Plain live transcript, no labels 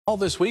All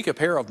this week, a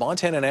pair of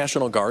Montana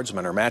National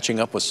Guardsmen are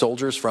matching up with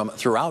soldiers from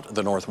throughout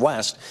the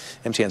Northwest.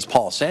 MTN's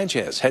Paul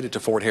Sanchez headed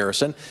to Fort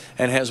Harrison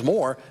and has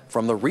more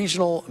from the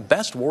regional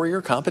Best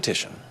Warrior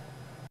competition.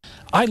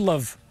 I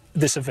love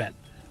this event.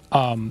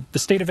 The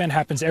state event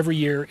happens every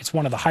year. It's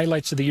one of the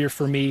highlights of the year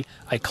for me.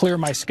 I clear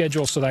my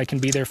schedule so that I can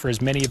be there for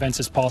as many events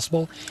as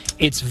possible.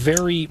 It's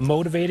very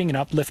motivating and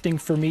uplifting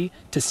for me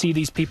to see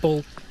these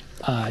people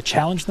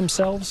challenge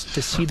themselves,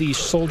 to see these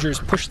soldiers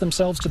push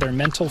themselves to their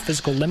mental,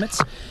 physical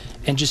limits,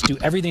 and just do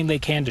everything they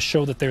can to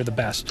show that they're the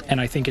best.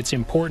 And I think it's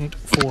important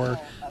for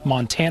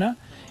Montana,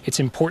 it's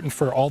important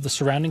for all the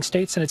surrounding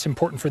states, and it's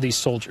important for these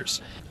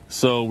soldiers.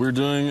 So we're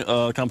doing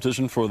a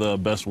competition for the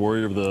Best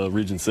Warrior of the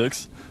Region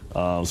 6.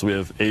 So we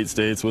have 8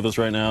 states with us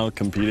right now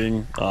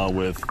competing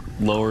with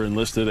lower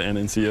enlisted and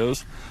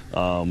NCOs,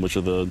 which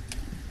are the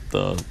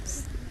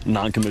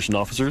non-commissioned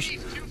officers.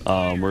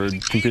 We're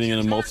competing in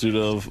a multitude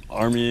of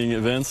armying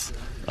events,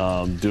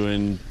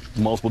 doing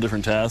multiple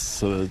different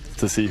tasks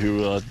to see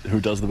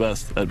who does the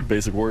best at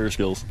basic warrior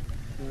skills.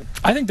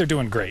 I think they're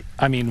doing great.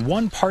 I mean,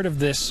 one part of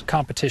this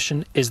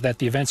competition is that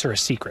the events are a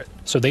secret,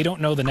 so they don't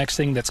know the next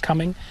thing that's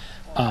coming.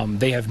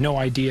 They have no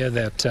idea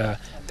that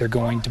they're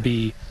going to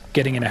be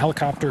getting in a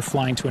helicopter,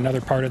 flying to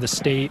another part of the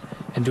state,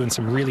 and doing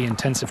some really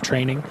intensive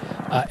training.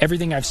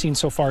 Everything I've seen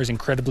so far is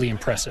incredibly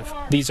impressive.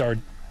 These are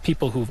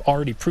people who've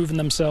already proven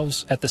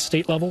themselves at the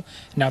state level.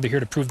 Now they're here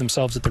to prove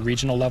themselves at the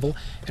regional level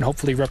and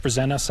hopefully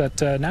represent us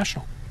at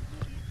national.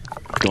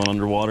 Going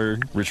underwater,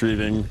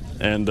 retrieving,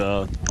 and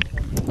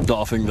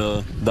doffing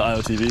the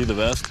IOTV, the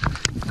vest,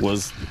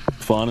 was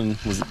fun and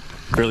was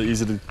fairly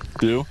easy to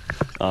do.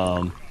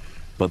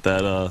 But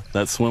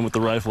that swim with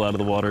the rifle out of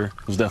the water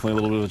was definitely a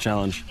little bit of a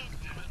challenge.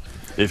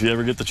 If you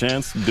ever get the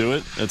chance, do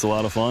it. It's a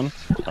lot of fun.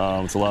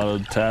 It's a lot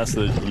of tasks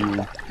that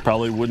you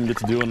probably wouldn't get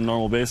to do on a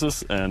normal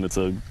basis, and it's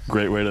a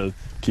great way to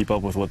keep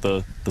up with what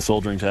the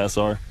soldiering tasks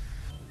are.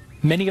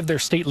 Many of their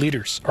state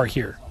leaders are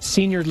here.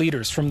 Senior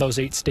leaders from those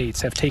 8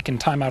 states have taken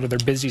time out of their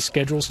busy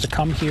schedules to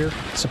come here,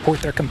 support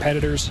their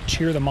competitors,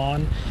 cheer them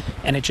on,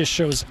 and it just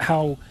shows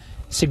how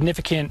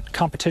significant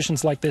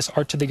competitions like this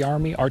are to the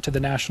Army, are to the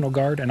National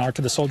Guard, and are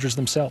to the soldiers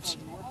themselves.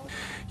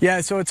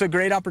 Yeah, so it's a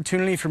great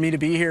opportunity for me to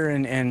be here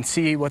and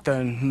see what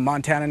the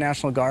Montana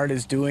National Guard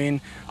is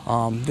doing.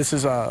 This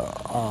is a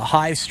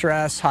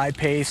high-stress,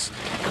 high-pace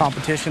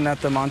competition that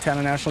the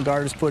Montana National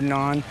Guard is putting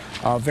on.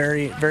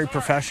 Very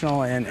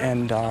professional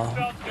and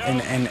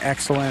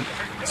excellent.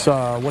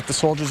 So what the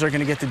soldiers are going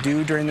to get to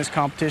do during this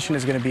competition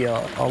is going to be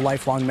a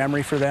lifelong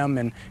memory for them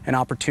and an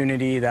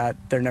opportunity that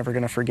they're never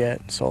going to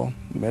forget. So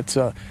it's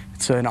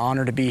an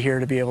honor to be here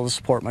to be able to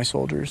support my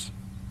soldiers.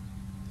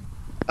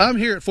 I'm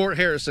here at Fort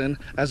Harrison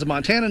as the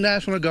Montana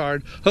National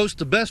Guard hosts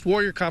the Best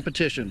Warrior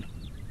competition.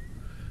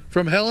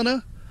 From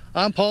Helena,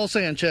 I'm Paul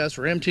Sanchez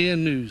for MTN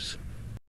News.